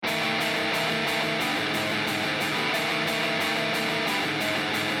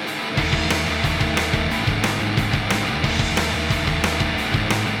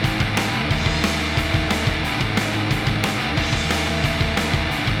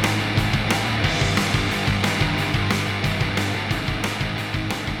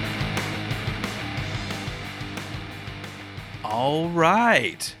All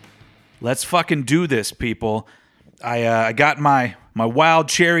right. Let's fucking do this, people. I got my Wild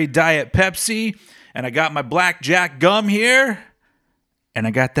Cherry Diet Pepsi, and I got my Black Jack gum here, and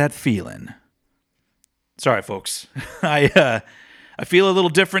I got that feeling. Sorry, folks. I feel a little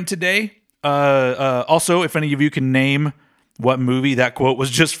different today. Also, if any of you can name what movie that quote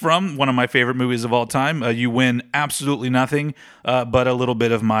was just from, one of my favorite movies of all time, you win absolutely nothing but a little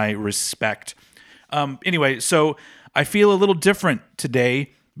bit of my respect. Anyway, so I feel a little different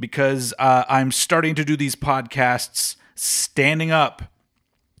today because I'm starting to do these podcasts standing up.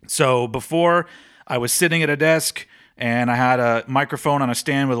 So before, I was sitting at a desk and I had a microphone on a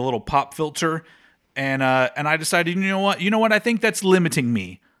stand with a little pop filter, and I decided, you know what, I think that's limiting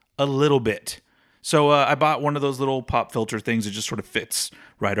me a little bit. So I bought one of those little pop filter things that just sort of fits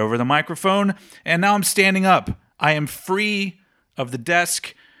right over the microphone, and now I'm standing up. I am free of the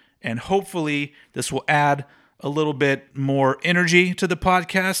desk, and hopefully this will add a little bit more energy to the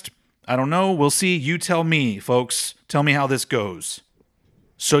podcast. I don't know. We'll see. You tell me, folks. Tell me how this goes.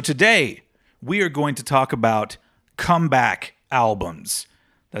 So today, we are going to talk about comeback albums.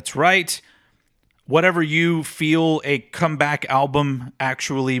 That's right. Whatever you feel a comeback album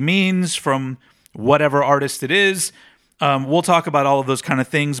actually means from whatever artist it is, we'll talk about all of those kind of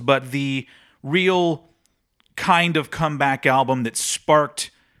things, but the real kind of comeback album that sparked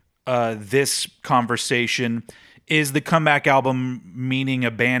this conversation is the comeback album, meaning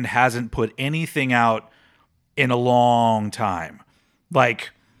a band hasn't put anything out in a long time,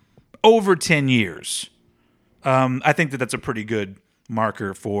 like over 10 years. I think that that's a pretty good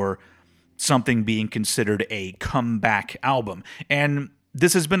marker for something being considered a comeback album. And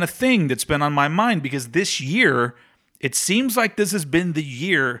this has been a thing that's been on my mind because this year, it seems like this has been the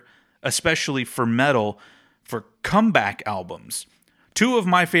year, especially for metal, for comeback albums. Two of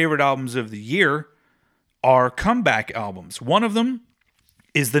my favorite albums of the year are comeback albums. One of them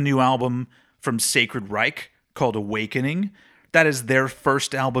is the new album from Sacred Reich called Awakening. That is their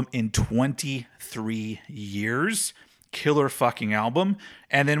first album in 23 years. Killer fucking album.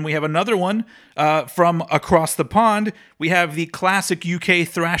 And then we have another one from across the pond. We have the classic UK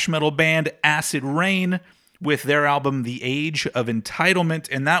thrash metal band Acid Reign with their album The Age of Entitlement,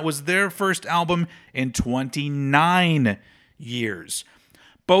 and that was their first album in 29 years.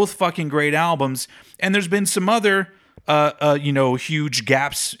 Both fucking great albums, and there's been some other huge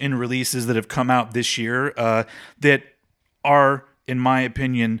gaps in releases that have come out this year that are, in my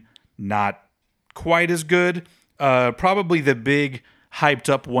opinion, not quite as good. Probably the big hyped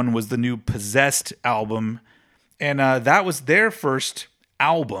up one was the new Possessed album, and that was their first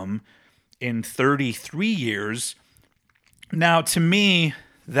album in 33 years. Now, to me,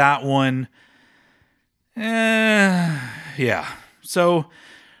 that one, yeah. So,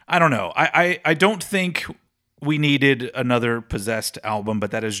 I don't know. I don't think we needed another Possessed album,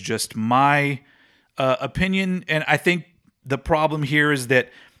 but that is just my opinion. And I think the problem here is that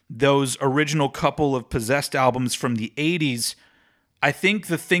those original couple of Possessed albums from the 80s, I think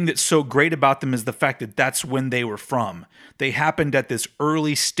the thing that's so great about them is the fact that that's when they were from. They happened at this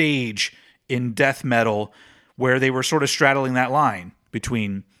early stage in death metal where they were sort of straddling that line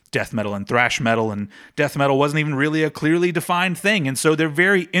between death metal and thrash metal, and death metal wasn't even really a clearly defined thing. And so they're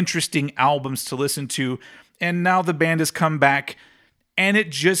very interesting albums to listen to. And now the band has come back, and it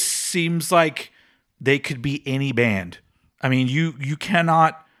just seems like they could be any band. I mean, you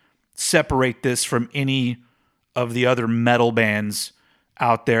cannot separate this from any of the other metal bands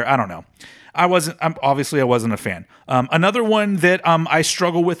out there. I don't know. I wasn't a fan. Another one that I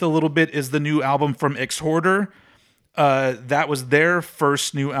struggle with a little bit is the new album from Exhorder. That was their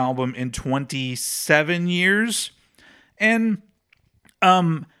first new album in 27 years. And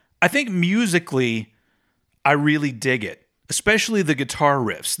I think musically, I really dig it, especially the guitar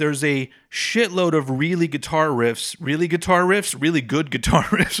riffs. There's a shitload of really good guitar riffs.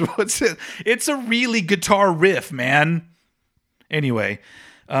 What's it? It's a really guitar riff, man. Anyway,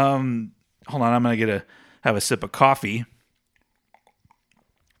 hold on, I'm going to have a sip of coffee.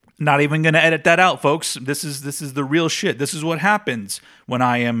 Not even going to edit that out, folks. This is the real shit. This is what happens when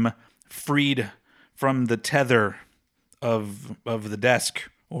I am freed from the tether of the desk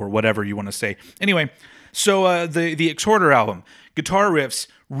or whatever you want to say. Anyway, so the Exhorder album, guitar riffs,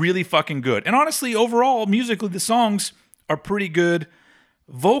 really fucking good. And honestly, overall, musically, the songs are pretty good.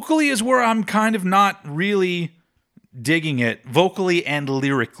 Vocally is where I'm kind of not really digging it, vocally and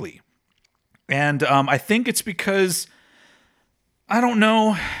lyrically. And I think it's because, I don't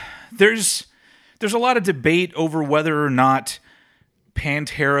know, there's a lot of debate over whether or not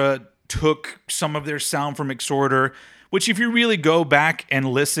Pantera took some of their sound from Exhorder. which if you really go back and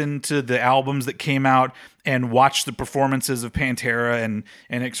listen to the albums that came out and watch the performances of Pantera and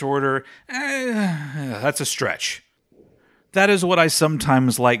Exhorder, that's a stretch. That is what I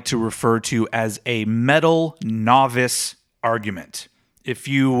sometimes like to refer to as a metal novice argument. If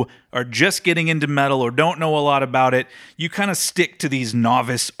you are just getting into metal or don't know a lot about it, you kind of stick to these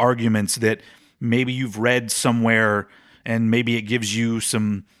novice arguments that maybe you've read somewhere and maybe it gives you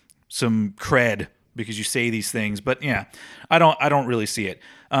some cred because you say these things. But yeah, I don't really see it.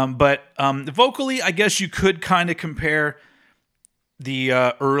 But vocally, I guess you could kind of compare the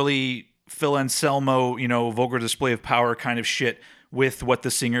early Phil Anselmo, vulgar display of power kind of shit with what the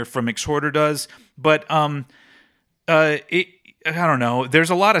singer from Exhorder does. But I don't know. There's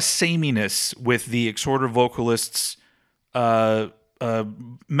a lot of sameness with the Exhorder vocalists'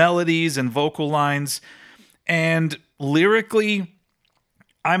 melodies and vocal lines. And lyrically,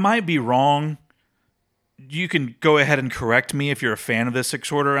 I might be wrong. You can go ahead and correct me if you're a fan of this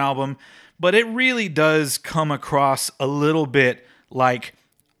Exhorder album. But it really does come across a little bit like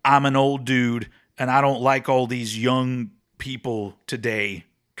I'm an old dude and I don't like all these young people today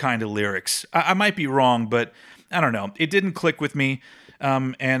kind of lyrics. I might be wrong, but I don't know. It didn't click with me,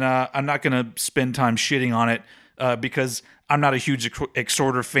 and I'm not going to spend time shitting on it because I'm not a huge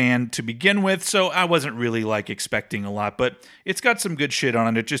Exhorder fan to begin with, so I wasn't really expecting a lot. But it's got some good shit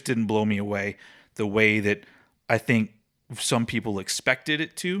on it. It just didn't blow me away the way that I think some people expected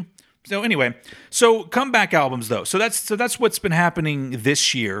it to. So anyway, comeback albums though. So that's what's been happening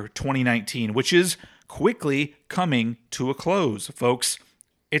this year, 2019, which is quickly coming to a close, folks.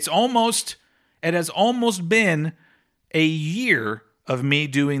 It has almost been a year of me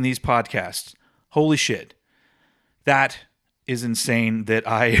doing these podcasts. Holy shit. That is insane that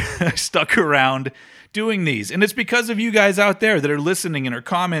I stuck around doing these. And it's because of you guys out there that are listening and are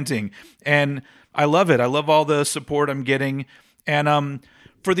commenting. And I love it. I love all the support I'm getting. And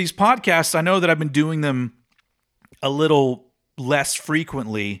for these podcasts, I know that I've been doing them a little less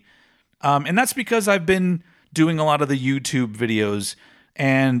frequently. And that's because I've been doing a lot of the YouTube videos.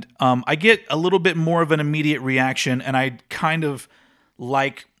 And I get a little bit more of an immediate reaction. And I kind of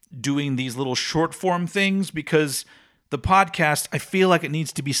like doing these little short form things because the podcast, I feel like it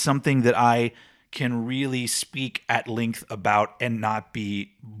needs to be something that I can really speak at length about and not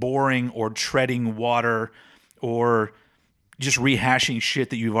be boring or treading water or just rehashing shit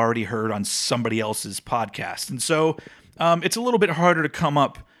that you've already heard on somebody else's podcast. And so it's a little bit harder to come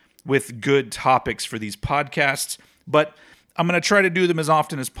up with good topics for these podcasts, but I'm going to try to do them as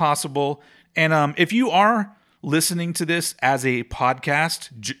often as possible. And if you are listening to this as a podcast,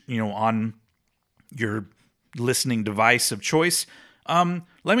 on your listening device of choice,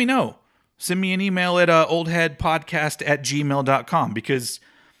 let me know. Send me an email at oldheadpodcast@gmail.com because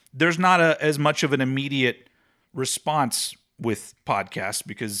there's not as much of an immediate response with podcasts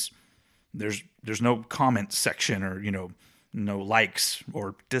because there's no comment section or, no likes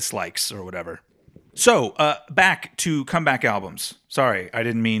or dislikes or whatever. So, back to comeback albums. Sorry, I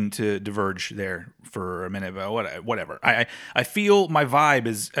didn't mean to diverge there for a minute, but whatever. I feel my vibe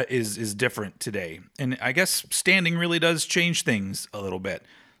is different today, and I guess standing really does change things a little bit.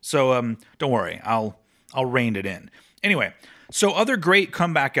 So, don't worry, I'll rein it in. Anyway, so other great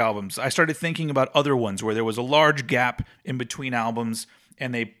comeback albums. I started thinking about other ones where there was a large gap in between albums,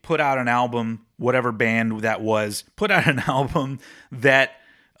 and they put out an album, whatever band that was, put out an album that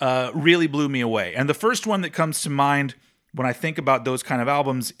really blew me away. And the first one that comes to mind when I think about those kind of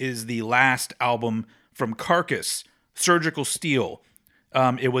albums is the last album from Carcass, Surgical Steel.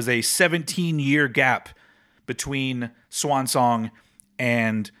 It was a 17-year gap between Swan Song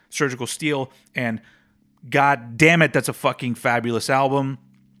and Surgical Steel, and God damn it, that's a fucking fabulous album.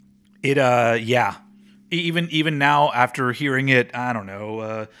 It, yeah. Even now, after hearing it, I don't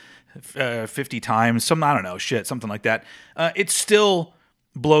know, 50 times, something like that, it still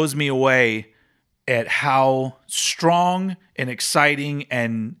blows me away at how strong and exciting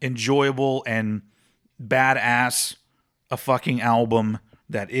and enjoyable and badass a fucking album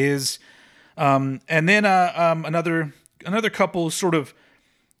that is. And then another couple sort of,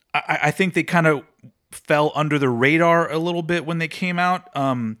 I think they kind of fell under the radar a little bit when they came out.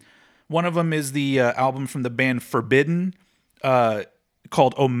 One of them is the album from the band Forbidden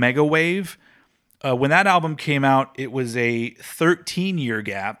called Omega Wave. When that album came out, it was a 13-year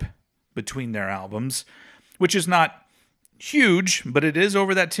gap between their albums, which is not huge, but it is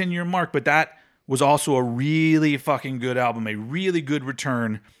over that 10-year mark. But that was also a really fucking good album, a really good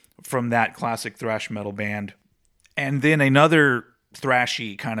return from that classic thrash metal band. And then another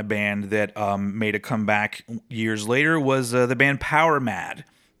thrashy kind of band that made a comeback years later was the band Power Mad.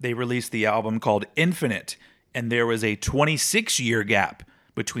 They released the album called Infinite and there was a 26-year gap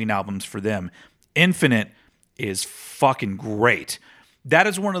between albums for them. Infinite is fucking great. That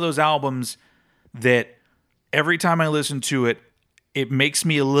is one of those albums that every time I listen to it, it makes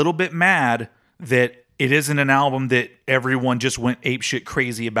me a little bit mad that it isn't an album that everyone just went apeshit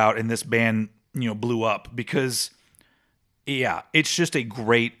crazy about and this band, blew up. Because, yeah, it's just a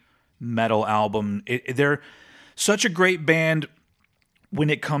great metal album. They're such a great band when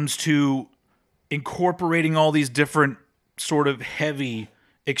it comes to incorporating all these different sort of heavy,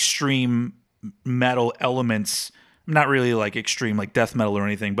 extreme metal elements. Not really like extreme, like death metal or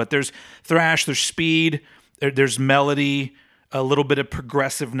anything, but there's thrash, there's speed, there's melody, a little bit of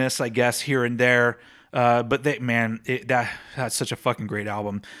progressiveness, I guess, here and there. But that's such a fucking great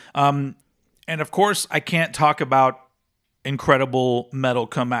album. And of course, I can't talk about incredible metal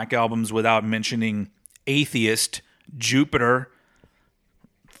comeback albums without mentioning Atheist, Jupiter,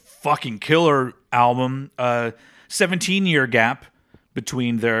 fucking killer album. 17-year gap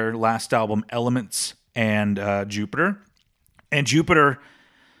between their last album, Elements, and Jupiter. And Jupiter,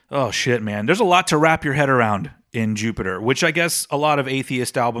 oh shit, man. There's a lot to wrap your head around in Jupiter, which I guess a lot of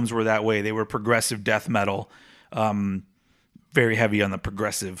Atheist albums were that way. They were progressive death metal, very heavy on the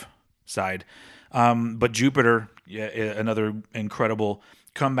progressive side. But Jupiter, yeah, another incredible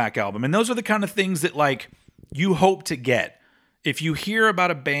comeback album. And those are the kind of things that like you hope to get. If you hear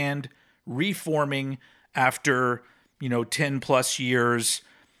about a band reforming after, 10 plus years,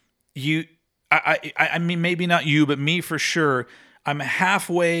 I mean, maybe not you, but me for sure, I'm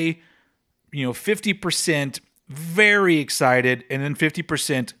halfway, 50% very excited and then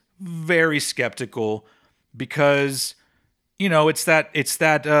 50% very skeptical because, it's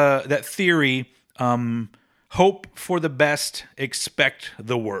that theory, hope for the best, expect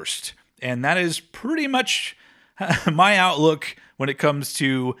the worst. And that is pretty much my outlook when it comes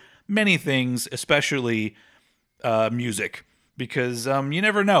to many things, especially music, because you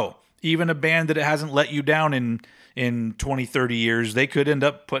never know. Even a band that hasn't let you down in 20, 30 years, they could end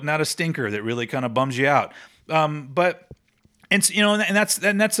up putting out a stinker that really kind of bums you out. And that's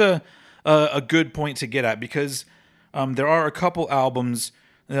a good point to get at, because there are a couple albums,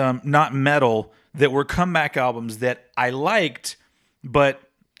 not metal, that were comeback albums that I liked, but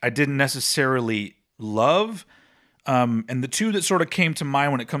I didn't necessarily love. And the two that sort of came to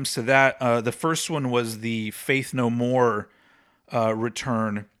mind when it comes to that, the first one was the Faith No More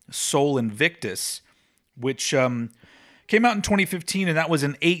return, Sol Invictus, which came out in 2015, and that was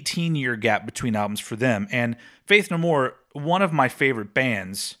an 18-year gap between albums for them. And Faith No More, one of my favorite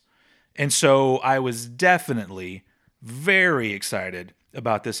bands, and so I was definitely very excited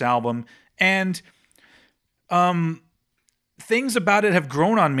about this album. And things about it have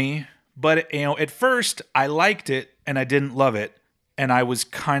grown on me, but at first I liked it and I didn't love it, and I was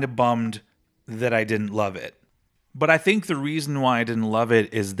kind of bummed that I didn't love it. But I think the reason why I didn't love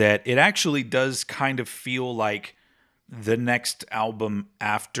it is that it actually does kind of feel like the next album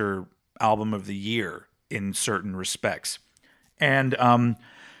after Album of the Year in certain respects. And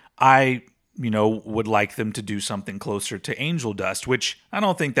I would like them to do something closer to Angel Dust, which I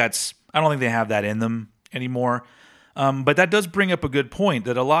don't think they have that in them anymore. But that does bring up a good point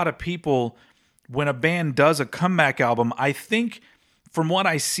that a lot of people, when a band does a comeback album, I think from what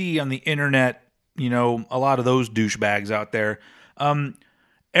I see on the internet, a lot of those douchebags out there,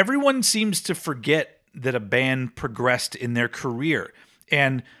 everyone seems to forget that a band progressed in their career.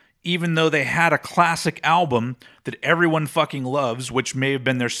 And even though they had a classic album that everyone fucking loves, which may have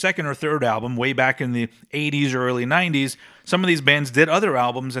been their second or third album way back in the 80s or early 90s, some of these bands did other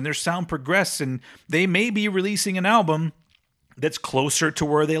albums and their sound progressed, and they may be releasing an album that's closer to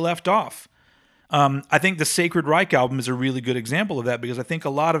where they left off. I think the Sacred Reich album is a really good example of that, because I think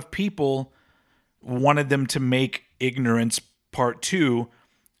a lot of people wanted them to make Ignorance Part 2,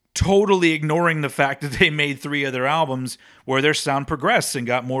 totally ignoring the fact that they made 3 other albums where their sound progressed and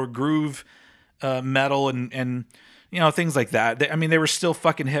got more groove metal and things like that. They were still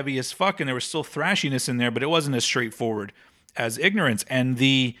fucking heavy as fuck, and there was still thrashiness in there, but it wasn't as straightforward as Ignorance. And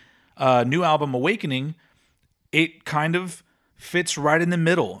the new album, Awakening, it kind of fits right in the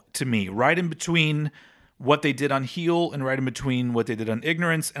middle to me, right in between what they did on Heal and right in between what they did on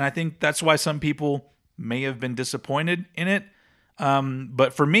Ignorance. And I think that's why some people may have been disappointed in it.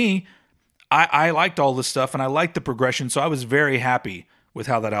 But for me, I liked all this stuff and I liked the progression, so I was very happy with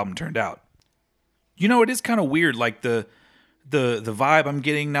how that album turned out. It is kind of weird, like the vibe I'm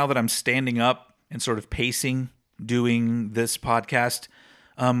getting now that I'm standing up and sort of pacing doing this podcast.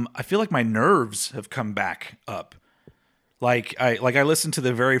 I feel like my nerves have come back up. Like I listened to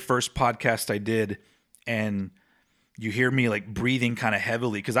the very first podcast I did, and you hear me like breathing kind of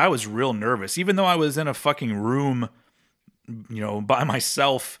heavily because I was real nervous, even though I was in a fucking room, by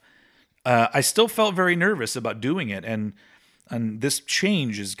myself. I still felt very nervous about doing it, and this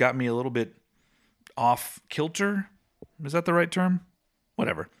change has got me a little bit off kilter. Is that the right term?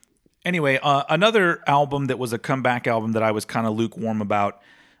 Whatever. Anyway, another album that was a comeback album that I was kind of lukewarm about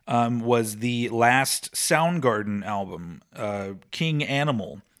was the last Soundgarden album, King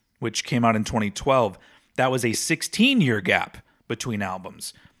Animal, which came out in 2012. That was a 16-year gap between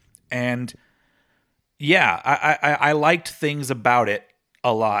albums. And yeah, I liked things about it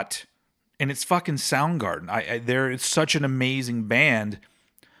a lot. And it's fucking Soundgarden. They're such an amazing band.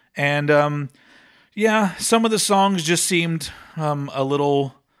 And yeah, some of the songs just seemed a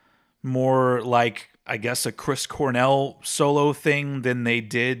little more like, I guess, a Chris Cornell solo thing than they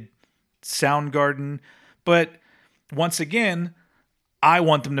did Soundgarden. But once again, I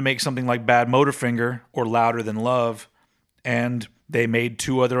want them to make something like Bad Motorfinger or Louder Than Love. And they made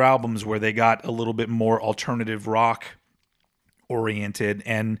 2 other albums where they got a little bit more alternative rock oriented,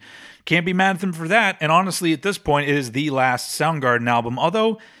 and can't be mad at them for that. And honestly, at this point, it is the last Soundgarden album.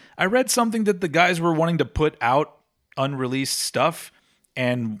 Although I read something that the guys were wanting to put out unreleased stuff,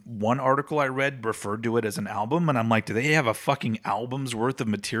 and one article I read referred to it as an album, and I'm like, do they have a fucking album's worth of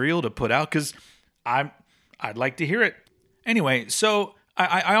material to put out? Because I'd like to hear it. Anyway, so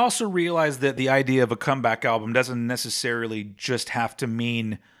I also realized that the idea of a comeback album doesn't necessarily just have to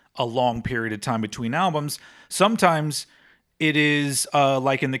mean a long period of time between albums. Sometimes it is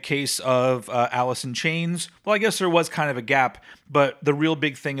like in the case of Alice in Chains. Well, I guess there was kind of a gap, but the real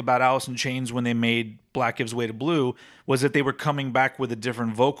big thing about Alice in Chains when they made Black Gives Way to Blue was that they were coming back with a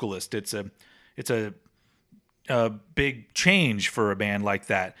different vocalist. It's a big change for a band like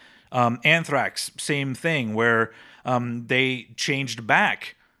that. Anthrax, same thing, where they changed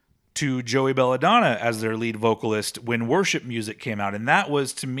back to Joey Belladonna as their lead vocalist when Worship Music came out, and that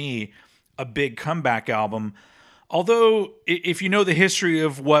was, to me, a big comeback album. Although, if you know the history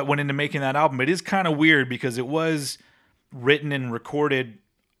of what went into making that album, it is kind of weird because it was written and recorded,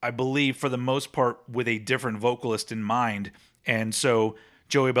 I believe, for the most part, with a different vocalist in mind. And so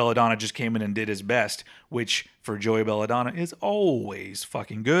Joey Belladonna just came in and did his best, which for Joey Belladonna is always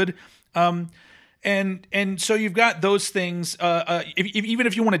fucking good. And so you've got those things. Even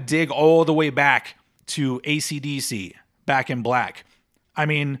if you want to dig all the way back to AC/DC, Back in Black, I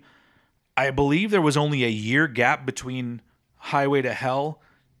mean, I believe there was only a year gap between Highway to Hell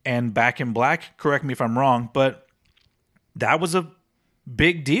and Back in Black. Correct me if I'm wrong, but that was a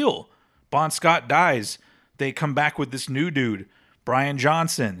big deal. Bon Scott dies. They come back with this new dude, Brian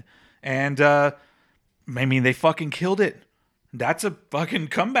Johnson. And, they fucking killed it. That's a fucking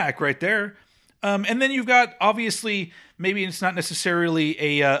comeback right there. And then you've got, obviously, maybe it's not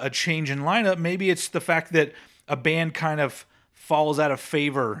necessarily a change in lineup. Maybe it's the fact that a band kind of falls out of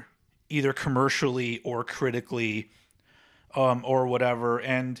favor either commercially or critically, or whatever.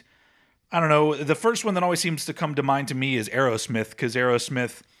 And I don't know, the first one that always seems to come to mind to me is Aerosmith, because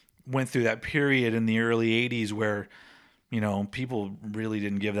Aerosmith went through that period in the early 80s where, people really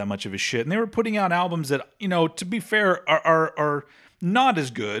didn't give that much of a shit. And they were putting out albums that, to be fair, are not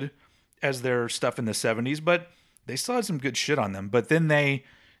as good as their stuff in the 70s, but they still had some good shit on them. But then they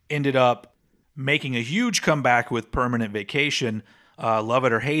ended up making a huge comeback with Permanent Vacation, Love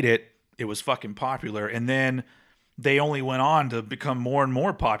It or Hate It. It was fucking popular. And then they only went on to become more and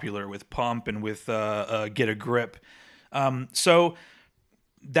more popular with Pump and with Get a Grip. So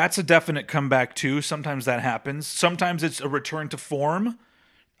that's a definite comeback too. Sometimes that happens. Sometimes it's a return to form,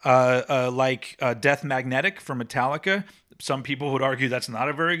 like Death Magnetic from Metallica. Some people would argue that's not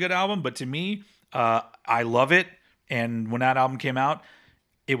a very good album, but to me, I love it. And when that album came out,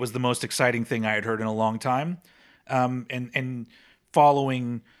 it was the most exciting thing I had heard in a long time. And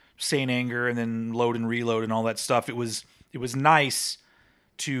following Saint Anger and then Load and Reload and all that stuff, it was nice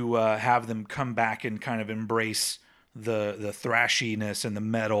to have them come back and kind of embrace the thrashiness and the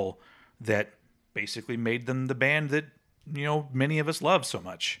metal that basically made them the band that many of us love so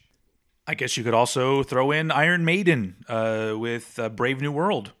much. I guess you could also throw in Iron Maiden with Brave New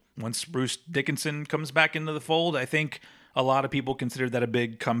World. Once Bruce Dickinson comes back into the fold, I think a lot of people consider that a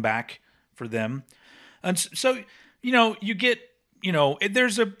big comeback for them. And so you get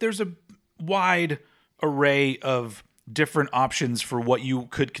there's a wide array of different options for what you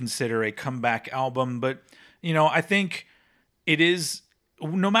could consider a comeback album, but I think it is,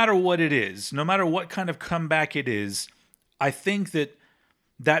 no matter what it is, no matter what kind of comeback it is, I think that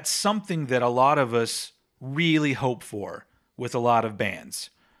that's something that a lot of us really hope for with a lot of bands.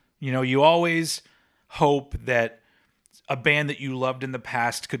 You always hope that a band that you loved in the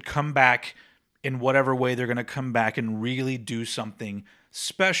past could come back in whatever way they're going to come back and really do something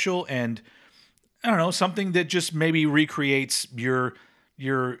special, and I don't know, something that just maybe recreates your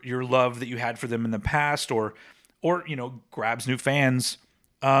love that you had for them in the past, or grabs new fans.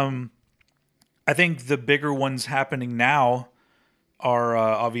 I think the bigger ones happening now are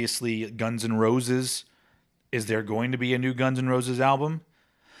obviously Guns N' Roses. Is there going to be a new Guns N' Roses album?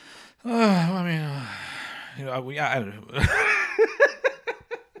 I mean, I don't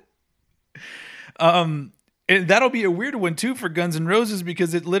know. That'll be a weird one too for Guns N' Roses,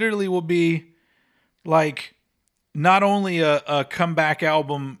 because it literally will be like not only a comeback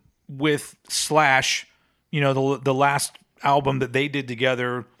album with Slash, the last album that they did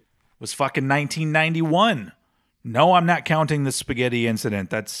together was fucking 1991. No, I'm not counting the Spaghetti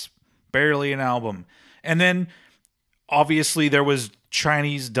Incident. That's barely an album. And then obviously there was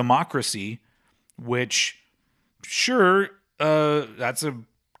Chinese Democracy, which sure, that's a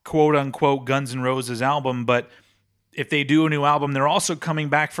quote unquote Guns N' Roses album, but if they do a new album, they're also coming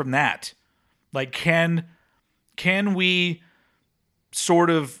back from that. Like, can we sort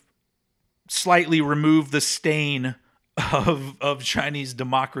of slightly remove the stain of Chinese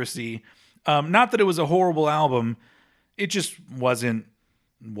Democracy? Not that it was a horrible album, it just wasn't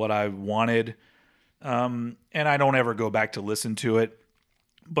what I wanted. And I don't ever go back to listen to it,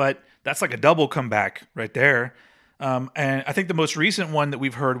 but that's like a double comeback right there. And I think the most recent one that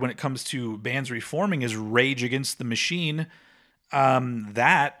we've heard when it comes to bands reforming is Rage Against the Machine.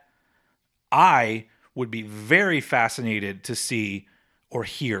 That I would be very fascinated to see or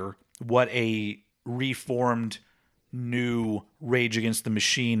hear what a reformed new Rage Against the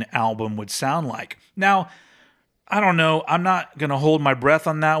Machine album would sound like. Now, I don't know. I'm not going to hold my breath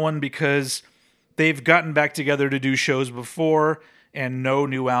on that one, because they've gotten back together to do shows before and no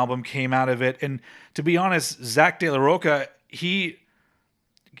new album came out of it. And to be honest, Zach De La Rocha, he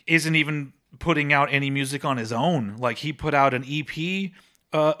isn't even putting out any music on his own. Like, he put out an EP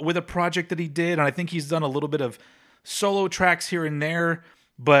with a project that he did, and I think he's done a little bit of solo tracks here and there,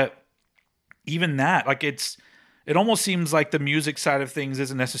 but even that, like, it almost seems like the music side of things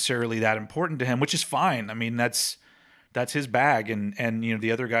isn't necessarily that important to him, which is fine. I mean, that's his bag, and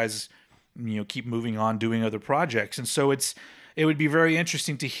the other guys keep moving on doing other projects. And so it would be very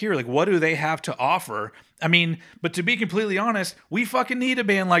interesting to hear, like, what do they have to offer? I mean, but to be completely honest, we fucking need a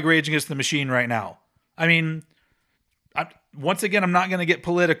band like Rage Against the Machine right now. I mean, once again, I'm not going to get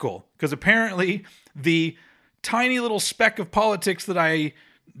political, because apparently the tiny little speck of politics that I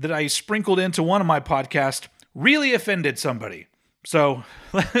sprinkled into one of my podcasts really offended somebody. So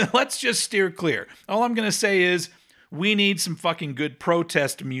let's just steer clear. All I'm going to say is we need some fucking good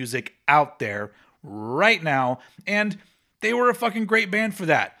protest music out there right now. And they were a fucking great band for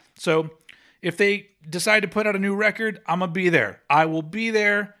that. So if they decide to put out a new record, I'm going to be there. I will be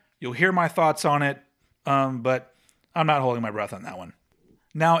there. You'll hear my thoughts on it. But I'm not holding my breath on that one.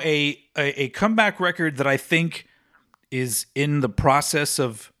 Now, a comeback record that I think is in the process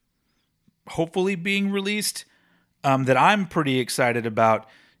of hopefully being released, that I'm pretty excited about,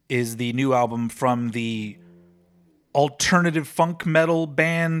 is the new album from the alternative funk metal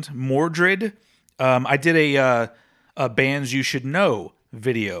band Mordred. I did a Bands You Should Know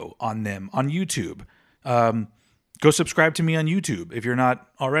video on them on YouTube. Go subscribe to me on YouTube if you're not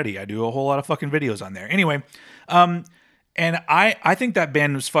already. I do a whole lot of fucking videos on there. Anyway, and I think that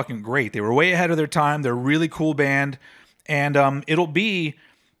band was fucking great. They were way ahead of their time. They're a really cool band. And it'll be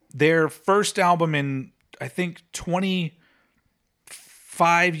their first album in, I think,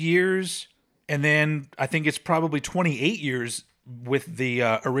 25 years. And then I think it's probably 28 years with the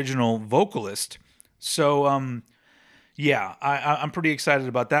original vocalist. So, yeah, I'm pretty excited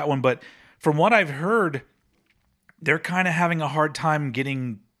about that one. But from what I've heard, they're kind of having a hard time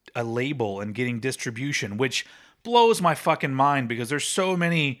getting a label and getting distribution, which blows my fucking mind, because there's so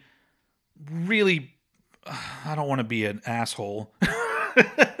many really... I don't want to be an asshole.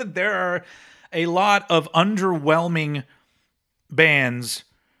 There are a lot of underwhelming bands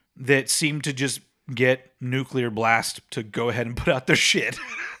that seem to just get Nuclear Blast to go ahead and put out their shit.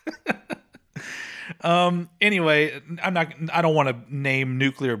 Anyway, I don't want to name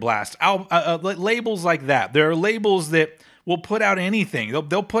Nuclear Blast. Labels like that. There are labels that will put out anything.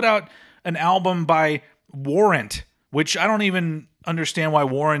 They'll put out an album by Warrant, which I don't even understand why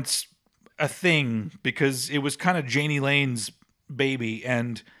Warrant's a thing, because it was kind of Janie Lane's baby,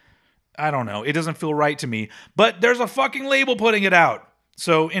 and I don't know. It doesn't feel right to me. But there's a fucking label putting it out.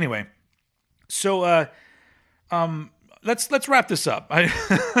 So anyway, let's wrap this up.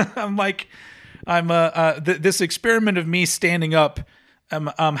 This experiment of me standing up.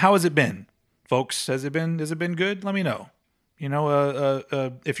 How has it been, folks? Has it been good? Let me know.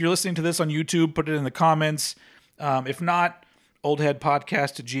 If you're listening to this on YouTube, put it in the comments. If not,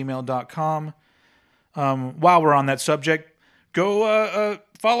 oldheadpodcast@gmail.com. While we're on that subject, go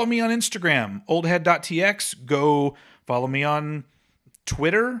follow me on Instagram, oldhead.tx. Go follow me on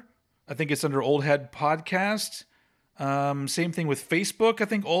Twitter. I think it's under Oldhead Podcast. Same thing with Facebook. I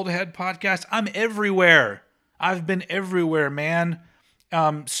think Oldhead Podcast. I'm everywhere. I've been everywhere, man.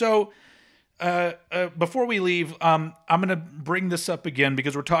 So before we leave, I'm going to bring this up again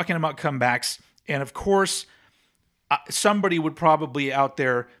because we're talking about comebacks. And of course, somebody would probably out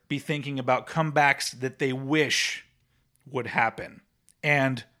there be thinking about comebacks that they wish would happen.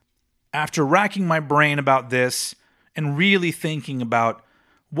 And after racking my brain about this and really thinking about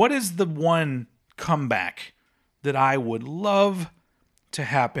what is the one comeback that I would love to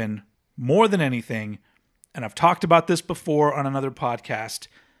happen more than anything, and I've talked about this before on another podcast,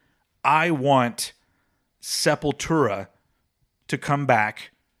 I want Sepultura to come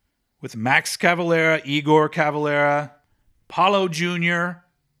back with Max Cavalera, Igor Cavalera, Paulo Jr.,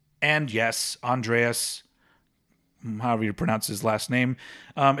 and yes, Andreas, however you pronounce his last name.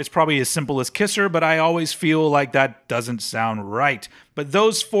 It's probably as simple as Kisser, but I always feel like that doesn't sound right. But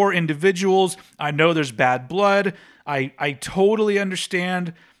those four individuals, I know there's bad blood. I totally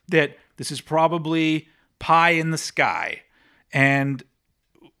understand that this is probably pie in the sky.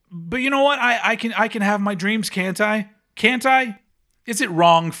 But you know what? I can have my dreams, can't I? Can't I? Is it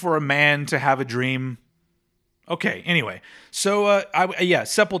wrong for a man to have a dream? Okay, anyway. So,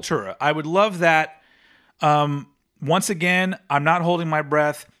 Sepultura. I would love that. Once again, I'm not holding my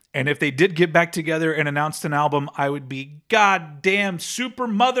breath. And if they did get back together and announced an album, I would be goddamn super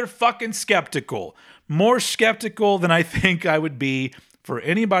motherfucking skeptical. More skeptical than I think I would be for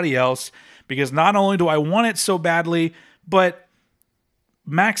anybody else. Because not only do I want it so badly, but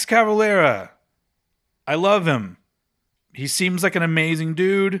Max Cavalera, I love him. He seems like an amazing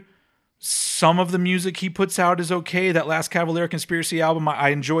dude. Some of the music he puts out is okay. That last Cavalera Conspiracy album, I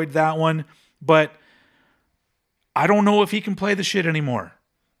enjoyed that one. But I don't know if he can play the shit anymore.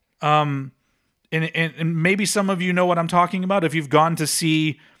 And maybe some of you know what I'm talking about. If you've gone to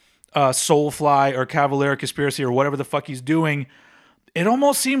see Soulfly or Cavalera Conspiracy or whatever the fuck he's doing, it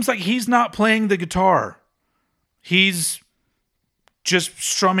almost seems like he's not playing the guitar. He's just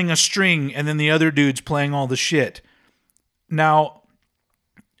strumming a string and then the other dude's playing all the shit. Now,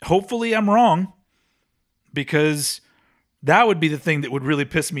 hopefully I'm wrong, because that would be the thing that would really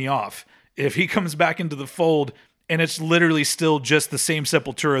piss me off. If he comes back into the fold and it's literally still just the same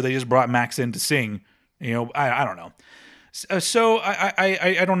Sepultura, they just brought Max in to sing. I don't know. So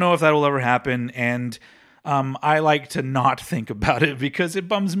I don't know if that will ever happen, and I like to not think about it because it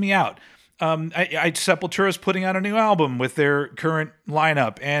bums me out. Sepultura is putting out a new album with their current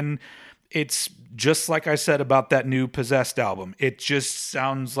lineup, and it's just like I said about that new Possessed album. It just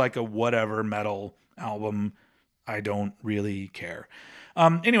sounds like a whatever metal album. I don't really care.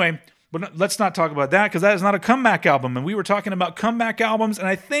 Anyway, but let's not talk about that because that is not a comeback album. And we were talking about comeback albums, and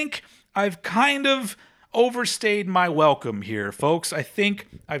I think I've kind of overstayed my welcome here, folks. I think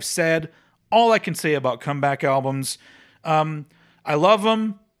I've said all I can say about comeback albums. I love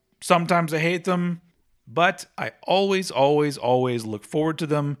them. Sometimes I hate them, but I always look forward to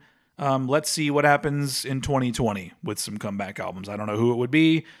them. Let's see what happens in 2020 with some comeback albums. I don't know who it would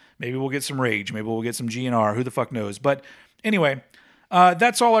be. Maybe we'll get some Rage. Maybe we'll get some GNR. Who the fuck knows? But anyway,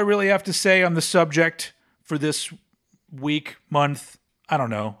 that's all I really have to say on the subject for this week, month. I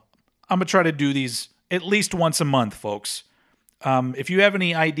don't know. I'm going to try to do these at least once a month, folks. If you have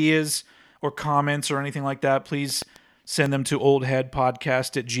any ideas or comments or anything like that, please send them to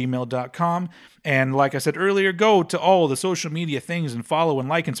oldheadpodcast@gmail.com. And like I said earlier, go to all the social media things and follow and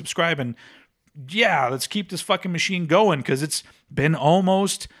like and subscribe. And yeah, let's keep this fucking machine going because it's been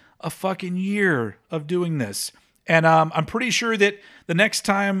almost a fucking year of doing this. And I'm pretty sure that the next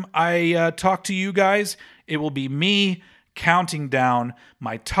time I talk to you guys, it will be me counting down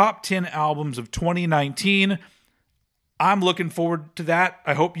my top 10 albums of 2019. I'm looking forward to that.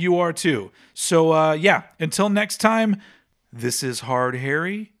 I hope you are too. So until next time, this is Hard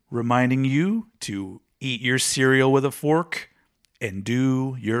Harry reminding you to eat your cereal with a fork and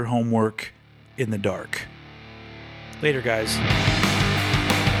do your homework in the dark. Later, guys.